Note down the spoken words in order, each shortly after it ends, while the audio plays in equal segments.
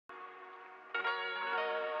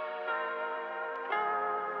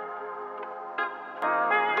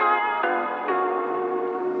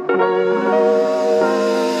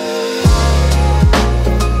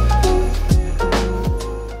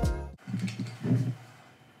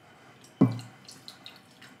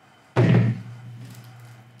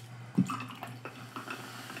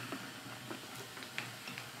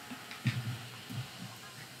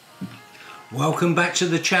Welcome back to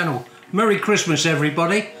the channel. Merry Christmas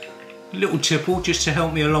everybody. Little tipple just to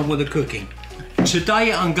help me along with the cooking.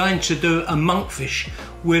 Today I'm going to do a monkfish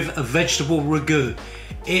with a vegetable ragu.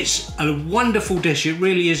 It's a wonderful dish, it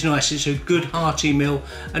really is nice. It's a good hearty meal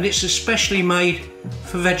and it's especially made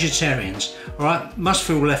for vegetarians. Alright, must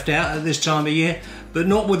feel left out at this time of year, but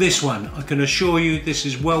not with this one. I can assure you this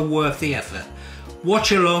is well worth the effort.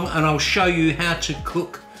 Watch along and I'll show you how to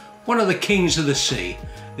cook one of the kings of the sea.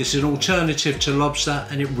 This is an alternative to lobster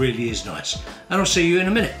and it really is nice. And I'll see you in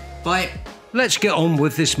a minute. Bye. Let's get on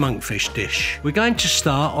with this monkfish dish. We're going to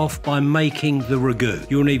start off by making the ragu.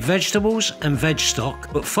 You'll need vegetables and veg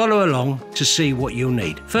stock, but follow along to see what you'll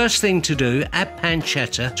need. First thing to do, add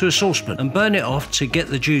pancetta to a saucepan and burn it off to get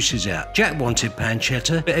the juices out. Jack wanted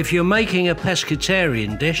pancetta, but if you're making a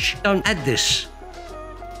pescatarian dish, don't add this.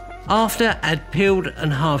 After, add peeled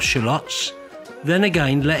and halved shallots, then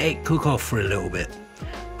again let it cook off for a little bit.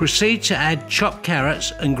 Proceed to add chopped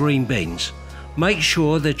carrots and green beans. Make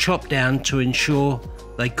sure they're chopped down to ensure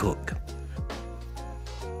they cook.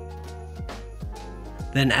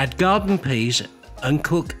 Then add garden peas and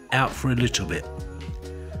cook out for a little bit.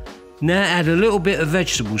 Now add a little bit of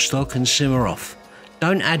vegetable stock and simmer off.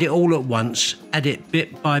 Don't add it all at once, add it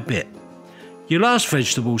bit by bit. Your last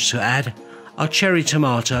vegetables to add are cherry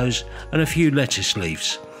tomatoes and a few lettuce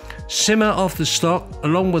leaves. Simmer off the stock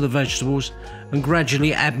along with the vegetables and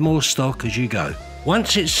gradually add more stock as you go.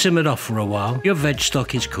 Once it's simmered off for a while, your veg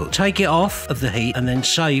stock is cooked. Take it off of the heat and then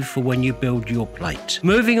save for when you build your plate.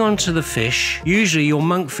 Moving on to the fish, usually your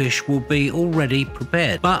monkfish will be already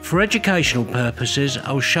prepared, but for educational purposes,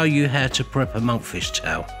 I'll show you how to prep a monkfish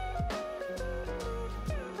tail.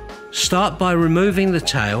 Start by removing the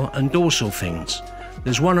tail and dorsal fins.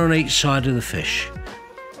 There's one on each side of the fish.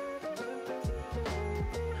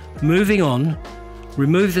 Moving on,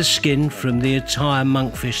 remove the skin from the entire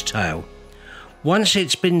monkfish tail. Once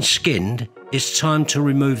it's been skinned, it's time to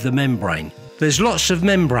remove the membrane. There's lots of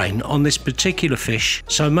membrane on this particular fish,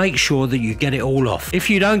 so make sure that you get it all off. If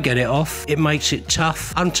you don't get it off, it makes it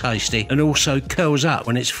tough, untasty, and also curls up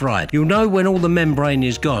when it's fried. You'll know when all the membrane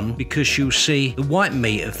is gone because you'll see the white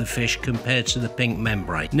meat of the fish compared to the pink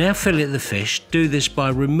membrane. Now fillet the fish. Do this by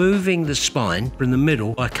removing the spine from the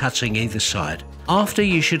middle by cutting either side. After,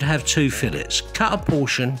 you should have 2 fillets. Cut a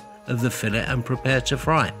portion of the fillet and prepare to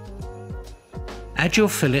fry. Add your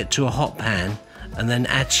fillet to a hot pan and then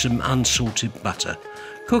add some unsalted butter.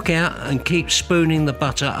 Cook out and keep spooning the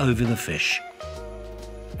butter over the fish.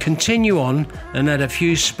 Continue on and add a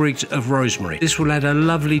few sprigs of rosemary. This will add a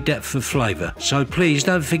lovely depth of flavour, so please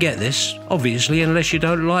don't forget this, obviously unless you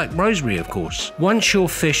don't like rosemary of course. Once your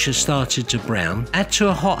fish has started to brown, add to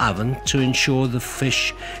a hot oven to ensure the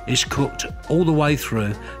fish is cooked all the way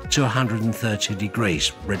through to 130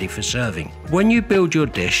 degrees, ready for serving. When you build your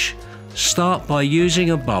dish, start by using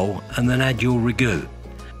a bowl and then add your ragu.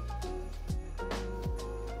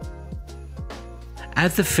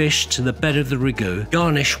 Add the fish to the bed of the ragu,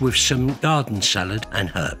 garnish with some garden salad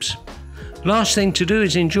and herbs. Last thing to do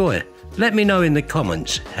is enjoy it. Let me know in the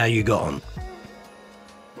comments how you got on.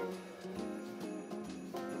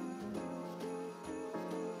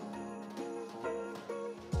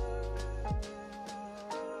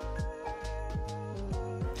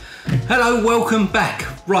 Hello, welcome back.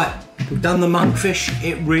 Right, we've done the monkfish.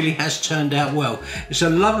 It really has turned out well. It's a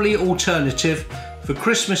lovely alternative for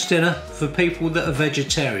Christmas dinner for people that are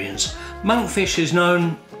vegetarians. Monkfish is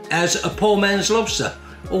known as a poor man's lobster.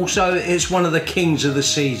 Also, it's one of the kings of the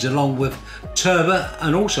seas along with turbot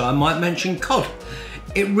and also I might mention cod.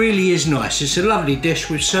 It really is nice. It's a lovely dish.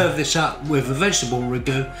 We've served this up with a vegetable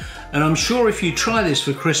ragu and I'm sure if you try this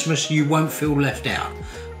for Christmas you won't feel left out.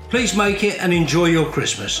 Please make it and enjoy your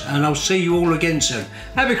Christmas and I'll see you all again soon.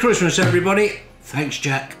 Happy Christmas everybody. Thanks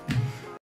Jack.